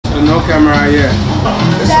no camera yet.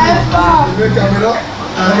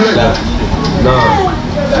 No.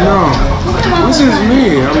 This is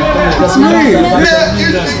me. It's me. Yeah,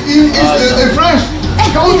 it's French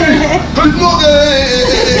country, but not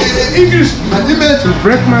English. To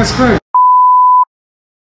break my screen.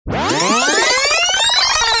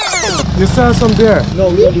 You sell some beer? No,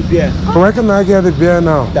 we only beer. Where can I get the beer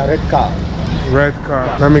now? The red car. Red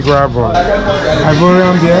car. Let me grab one.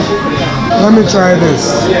 Ivorian beer? Let me try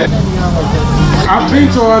this. I've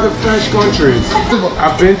been to other French countries.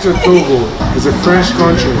 I've been to Togo. It's a French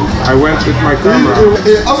country. I went with my camera.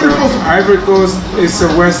 Ivory Coast is a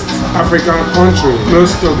West African country,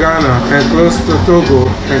 close to Ghana and close to Togo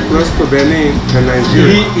and close to Benin and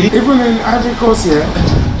Nigeria. Even in Ivory Coast here,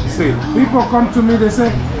 see, people come to me, they say,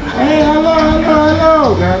 hey, hello,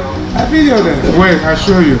 hello, hello. I video them. Wait, I'll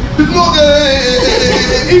show you. Not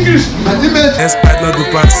English. Espagne no do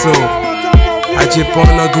passo, a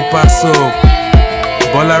Japan no do passo,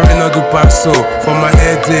 Bolare no do passo. For my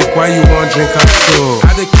headache, why you want drink so? I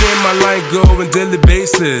dey clear my line go on daily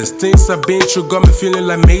basis. Things I've been through got me feeling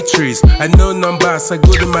like Matrix. I know numbers, I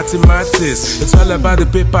go to mathematics. It's all about the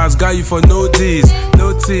papers, got you for no D's,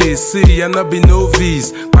 no T's. See, I not be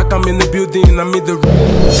novice. Back I'm in the building, I'm in the.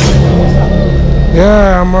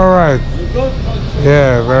 Yeah, I'm alright.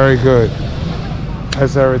 Yeah, very good.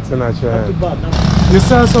 That's everything at your hand. You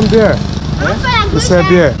sell some beer? You sell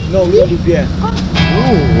beer? No, we only beer.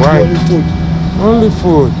 Oh, right. Only food. Only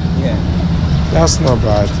food? Yeah. That's not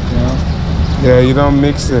bad. Yeah. Yeah, you don't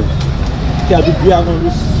mix it. Yeah, the beer don't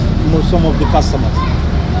lose some of the customers.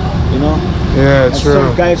 You know? Yeah, and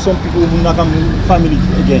true. Some people will not come family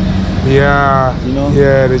again. Yeah, you know?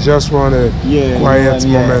 Yeah, they just want a quiet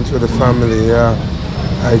moment with the family. Yeah,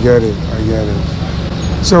 I get it, I get it.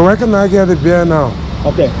 So where can I get the beer now?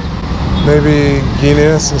 Okay. Maybe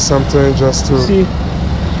Guinness or something just to... See,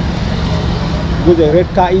 where the red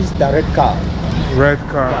car is, the red car. Red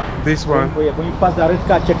car, this one? When you pass the red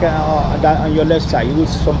car, check on your left side. You will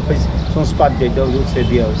see some spot there, they will say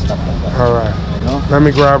beer or stuff like that. Alright, you know? Let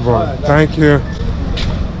me grab one. Thank you.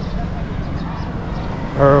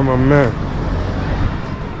 Oh, my man.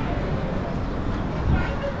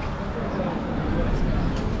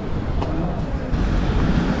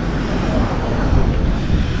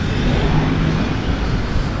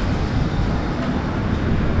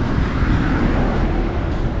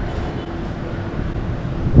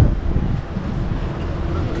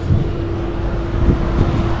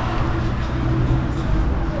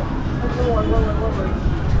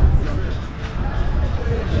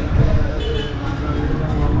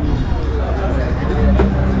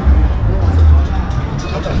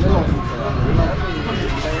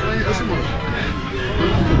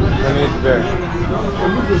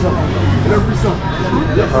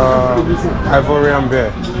 Ivorian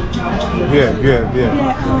beer. Beer.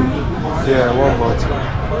 Yeah, one bottle.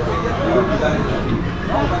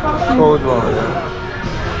 Cold one,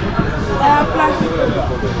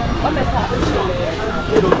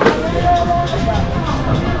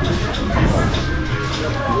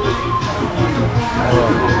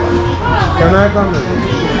 Can I come in?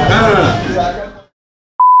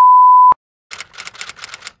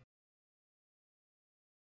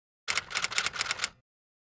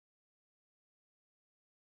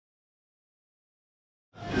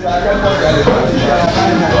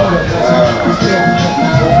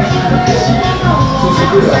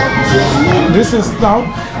 This is stout.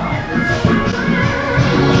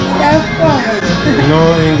 No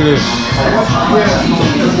English.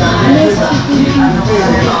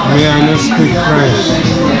 Me, I don't speak French.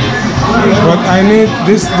 But I need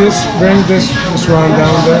bring this one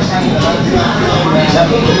down there.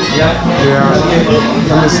 Yeah.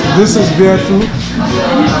 This is beer too.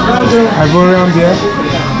 Ivorian beer.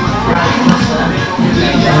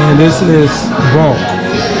 And this is Bock.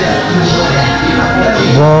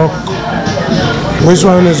 Which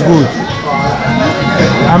one is good?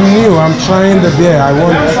 I'm new, I'm trying the beer. I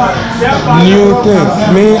want new things.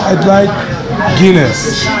 Me, I'd like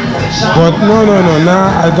Guinness. But no,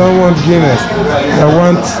 now I don't want Guinness. I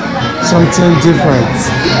want something different.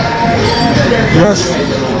 Yes.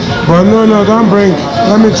 But no, don't bring.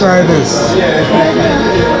 Let me try this.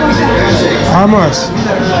 How much?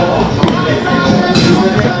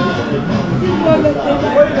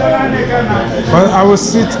 But I will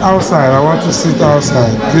sit outside. I want to sit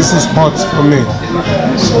outside. This is hot for me.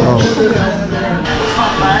 So.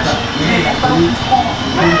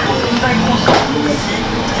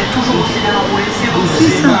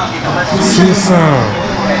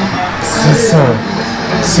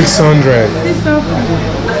 $600.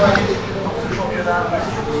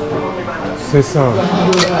 C'est ça. Donc,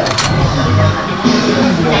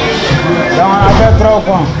 on fait trop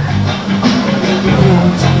quoi.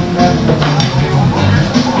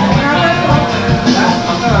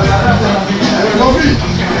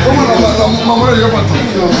 Comment la maman elle est pas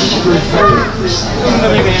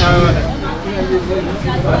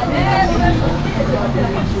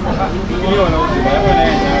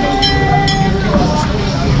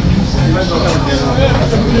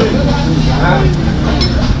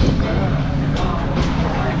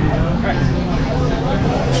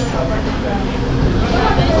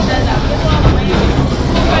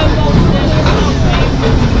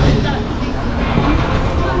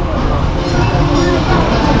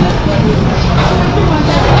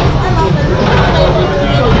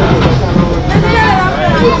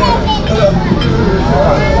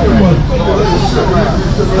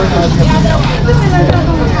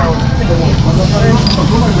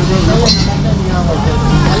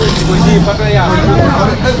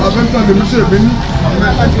en même temps, le monsieur est venu.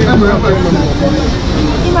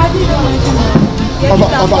 Il m'a dit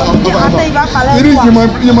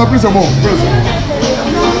il m'a pris, c'est bon.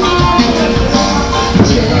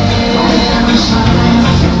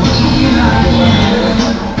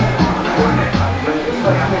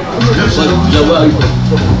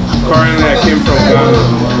 Currently, I came from Ghana.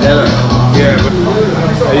 Ghana. Yeah, but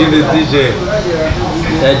are you the DJ?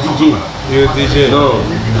 DJ. You're a DJ? No.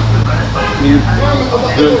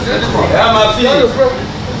 Ma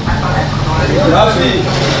fille.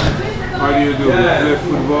 How do you do? You play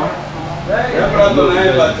football?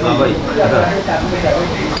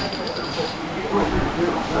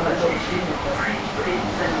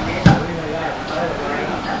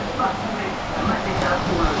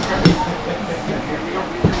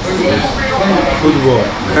 Football.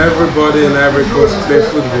 Everybody in every coast play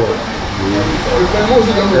football.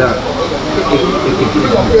 Yeah.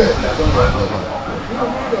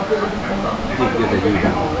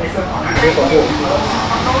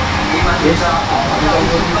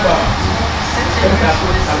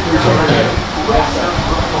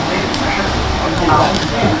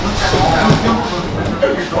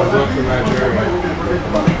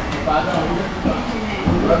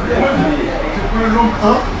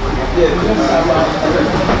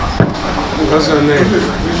 What's your name?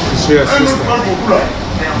 It's your sister.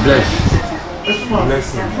 Bless.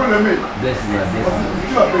 Blessing.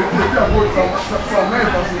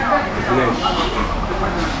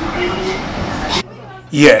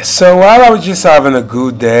 Yeah, so while I was just having a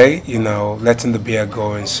good day, you know, letting the beer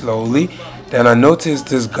go in slowly, then I noticed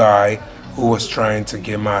this guy who was trying to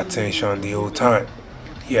get my attention the whole time.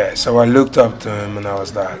 Yeah, so I looked up to him and I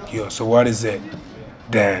was like, yo, so what is it?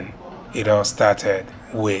 Then it all started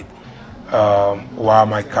with, why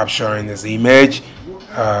am I capturing this image?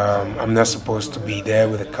 I'm not supposed to be there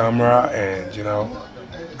with a camera, and you know,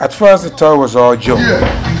 at first I thought it was all joke. Yeah,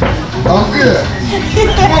 I'm here.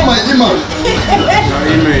 What my image? Your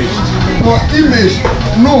image? No image.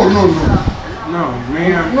 No. No,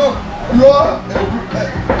 man. No, your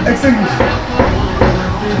extinguish.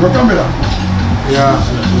 Your camera. Yeah.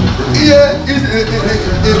 Here is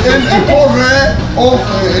a portrait of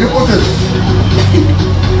a reporter.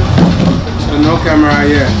 So no camera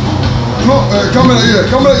here. No camera here.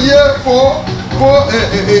 Camera here for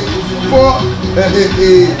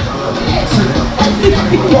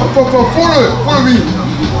follow me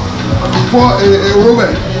for a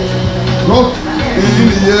Robert. Not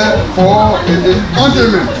in here for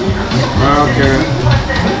entertainment. Okay,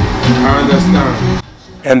 I understand.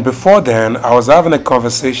 And before then, I was having a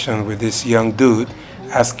conversation with this young dude,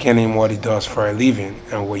 asking him what he does for a living,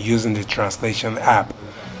 and we're using the translation app.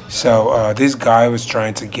 So this guy was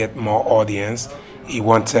trying to get more audience. He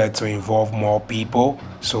wanted to involve more people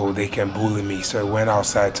so they can bully me. So he went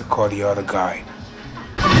outside to call the other guy.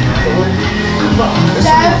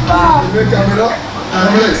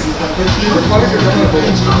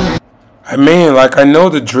 I mean, like, I know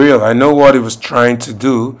the drill. I know what he was trying to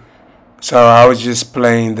do. So I was just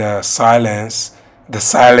playing the silence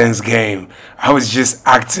game. I was just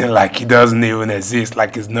acting like he doesn't even exist,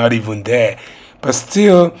 like he's not even there. But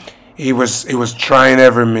still, he was trying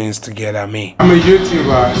every means to get at me. I'm a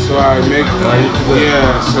YouTuber, so I make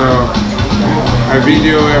so I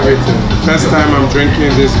video everything. First time I'm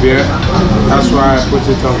drinking this beer, that's why I put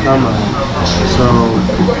it on camera. So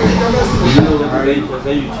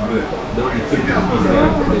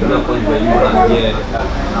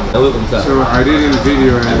so I didn't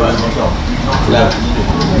video anything.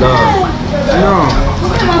 No.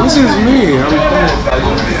 Who This is me.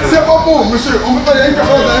 C'est pas bon, monsieur. On peut pas y aller comme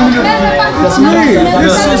ça. It's me.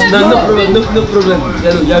 This is No problem.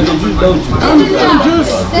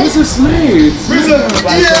 this is me. Monsieur,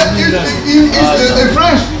 here is a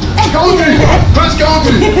French country. French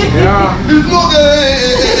country. Yeah. It's not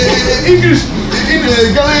English in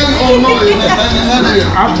Ghanaian or not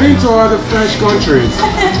Nigeria. I've been to other French countries.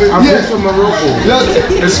 I've been to Morocco. Yeah.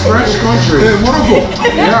 It's French country. Morocco.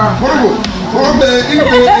 Yeah. Morocco. Morocco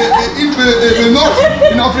in the north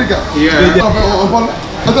in Africa. Yeah.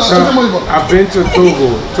 So, I've been to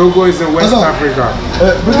Togo. Togo is in West Africa.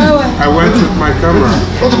 I went with my camera.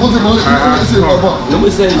 I've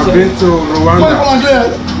been to Rwanda.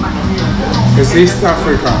 It's East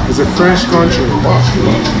Africa. It's a French country.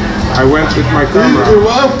 I went with my camera. I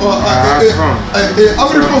had fun.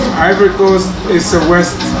 So, Ivory Coast is a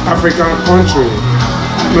West African country,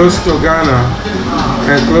 close to Ghana,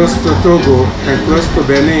 and close to Togo, and close to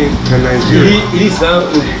Benin and Nigeria.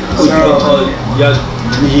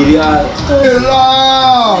 Nigeria.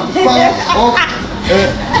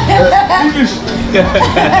 English.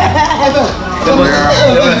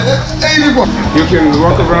 You can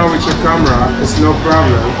walk around with your camera, it's no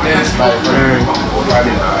problem.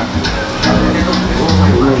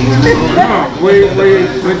 No,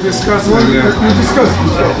 we're discussing that.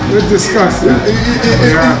 We're discussing.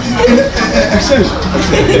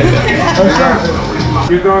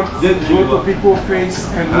 You don't go to people's face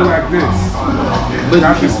and do like this.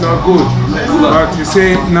 That is not good. But you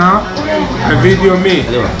say, now, I video me.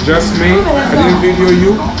 Just me. I didn't video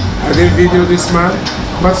you. I didn't video this man.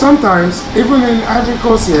 But sometimes, even in Ivory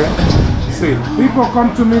Coast here, see, people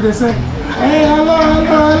come to me, they say, hey,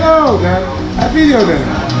 hello. Then I video them.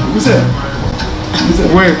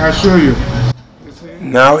 Wait, I'll show you.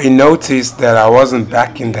 Now he noticed that I wasn't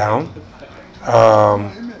backing down.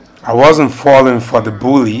 I wasn't falling for the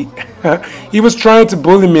bully. He was trying to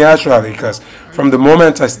bully me actually, because from the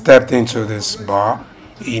moment I stepped into this bar,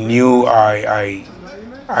 he knew I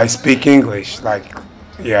speak English. Like,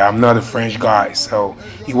 yeah, I'm not a French guy, so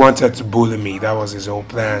he wanted to bully me. That was his whole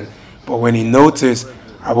plan. But when he noticed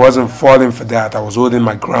I wasn't falling for that, I was holding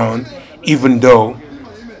my ground, even though,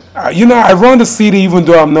 I run the city even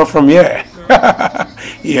though I'm not from here.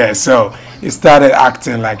 Yeah, so he started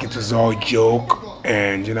acting like it was all joke.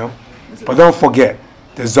 And but don't forget,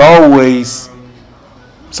 there's always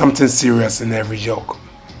something serious in every joke.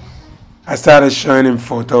 I started showing him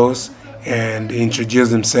photos, and he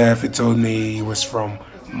introduced himself. He told me he was from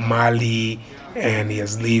Mali and he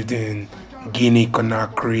has lived in Guinea,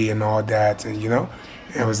 Conakry and all that, and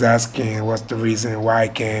I was asking what's the reason why I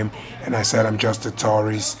came, and I said I'm just a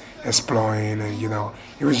tourist exploring, and he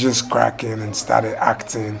was just cracking and started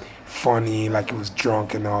acting funny like he was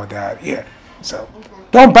drunk and all that. Yeah. So,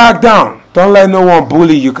 don't back down. Don't let no one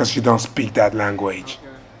bully you because you don't speak that language.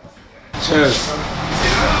 Cheers.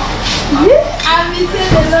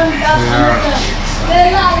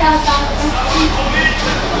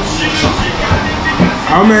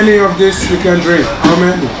 How many of this you can drink? How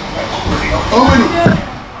many? How many?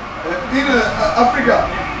 In Africa.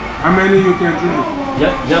 How many you can drink?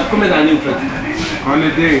 Yeah, combien d'années vous faites? On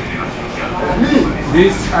a day.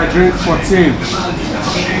 This I drink 14.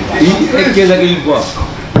 Et 15 ans qu'il boit.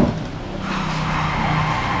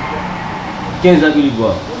 15 ans qu'il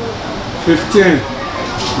boit. 15.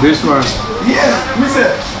 This one. Yes, Mister.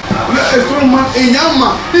 A strong man, a young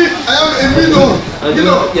man. I am a middle. A young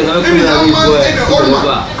man and a old man.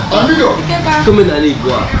 A middle. Combien d'années il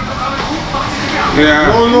boit? Yeah.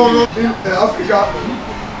 No. In Africa,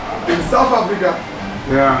 in South Africa.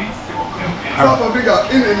 Yeah. South Africa,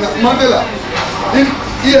 in Mandela. In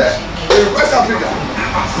here, in West Africa.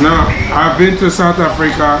 Now, I've been to South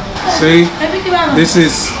Africa. See, this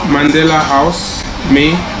is Mandela house.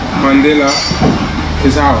 Me, Mandela,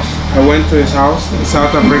 his house. I went to his house in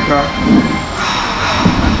South Africa.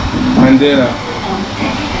 Mandela,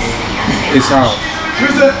 his house.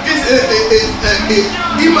 It's a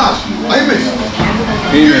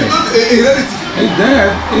image. It's dead.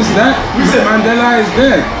 It's that. Mandela is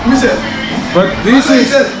dead. But this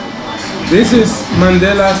is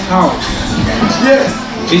Mandela's house. Yes.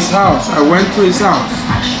 His house. I went to his house.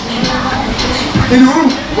 In the room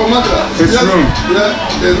for Mandela. His room. Yeah.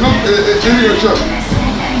 There's not any shop.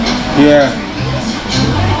 Yeah.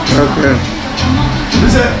 Okay.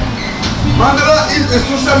 Mandela is a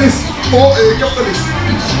socialist or a capitalist.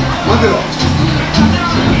 Mandela.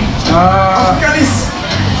 Africanist.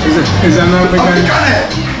 Is an African.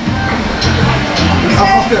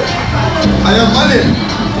 I am Malian.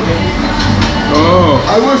 Oh.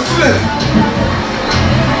 I was student.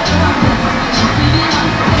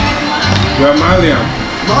 You are Malian.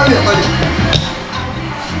 Money.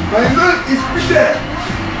 My name is Peter.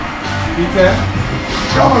 Peter?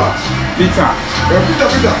 Kamala. Peter.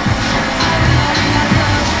 Peter.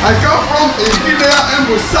 I come from Guinea and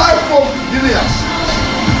Busai from Guinea.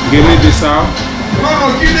 Guinea-Bissau? No,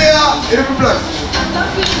 Guinea, every place.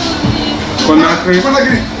 Conakry?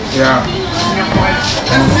 Yeah.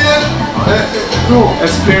 No.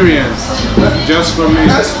 Experience. Just for me.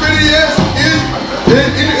 Experience in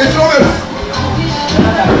travel.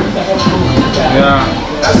 Yeah.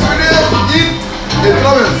 Experience in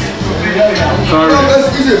travel. Sorry. Travel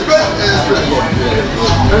is a best experience.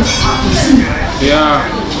 Yeah.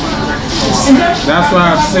 That's why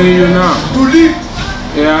I've seen you now. To live.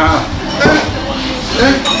 Yeah.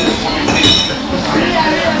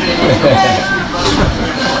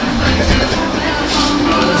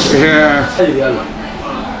 Yeah.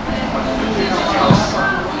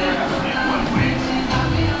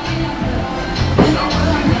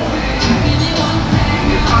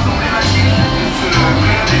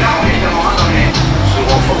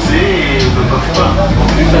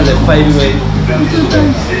 The 5-way.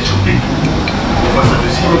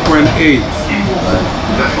 4.8.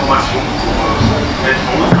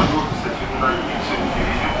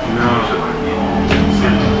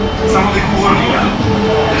 Ça m'en découvre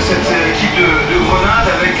de cette équipe de Grenade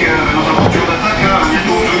avec dans un porture d'attaque,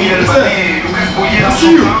 bientôt Johnny Albanais et Lucas Boyer à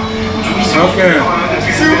son train. Okay.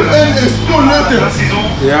 Depuis la saison.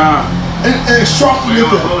 Yeah. And a short Une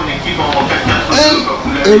letter. équipe en 4-4-2 And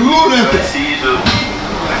a low qui letter. va essayer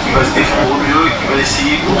qui va se défendre au mieux, qui va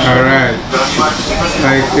essayer pour All right.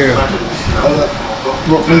 Thank you.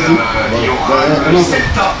 il y aura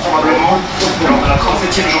 7 tas probablement lors de la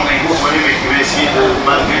 37e journée. Vous voyez, mais qui va essayer de,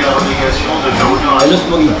 malgré la relégation, de faire honneur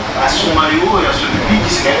à son maillot et à ce public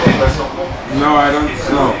qui s'est déplacé en compte. No, I don't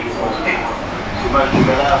know. Dommage de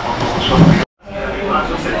Gala quand on reçoit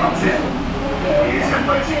sur cette 27. Et c'est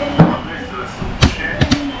pas ici qu'on reste la saison prochaine.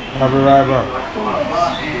 I'll be right back.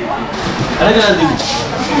 Ada kan nanti?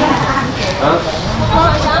 Hah?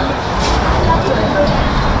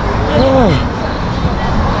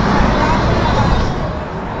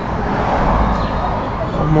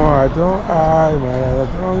 Come on, I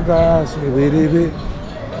don't gas, baby.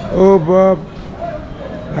 Oh, Bob,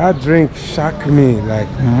 that drink shocked me like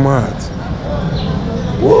mad.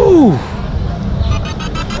 Woo!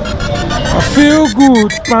 I feel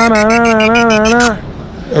good.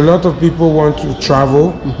 A lot of people want to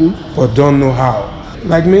travel, but don't know how.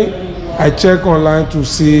 Like me, I check online to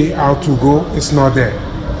see how to go. It's not there.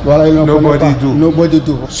 Nobody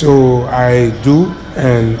do. So I do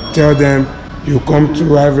and tell them, you come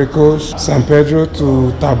to Ivory Coast, San Pedro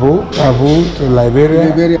to Tabo to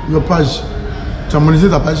Liberia. Your page. Tu as monétisé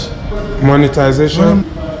ta page. Monetization.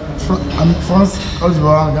 France,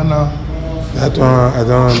 CoteDIvoire, Ghana. That one I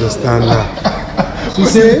don't understand that. Tu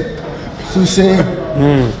sais,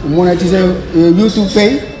 monétiser YouTube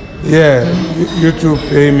Pay. Yeah, YouTube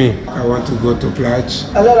pay me. I want to go to plage.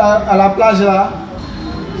 Alors à la plage là.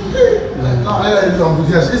 Non, elle est en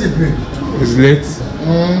bouteillage, c'est plus. It's late.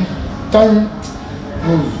 Time.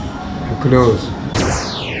 Close.